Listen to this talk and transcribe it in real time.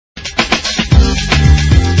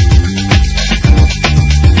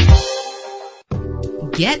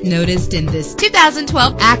Get noticed in this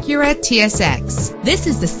 2012 Acura TSX. This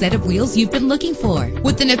is the set of wheels you've been looking for,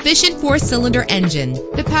 with an efficient 4-cylinder engine.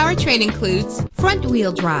 The powertrain includes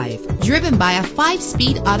front-wheel drive, driven by a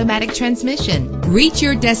 5-speed automatic transmission. Reach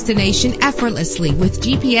your destination effortlessly with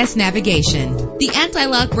GPS navigation. The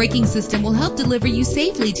anti-lock braking system will help deliver you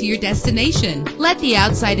safely to your destination. Let the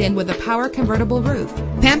outside in with a power convertible roof.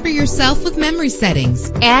 Pamper yourself with memory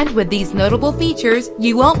settings. And with these notable features,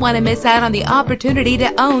 you won't want to miss out on the opportunity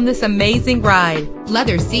to own this amazing ride.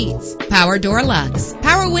 Leather seats, power door locks,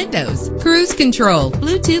 power windows, cruise control,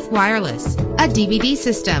 Bluetooth wireless, a DVD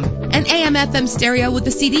system, an AM/FM stereo with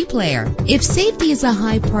a CD player. If safety is a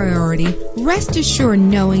high priority, rest assured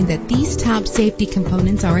knowing that these top safety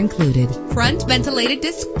components are included. Front ventilated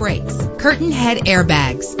disc brakes, curtain head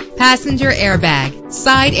airbags, passenger airbag,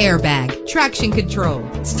 side airbag, traction control,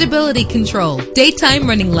 stability control, daytime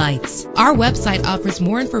running lights. Our website offers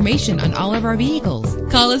more information on all of our vehicles.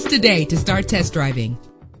 Call us today to start test driving.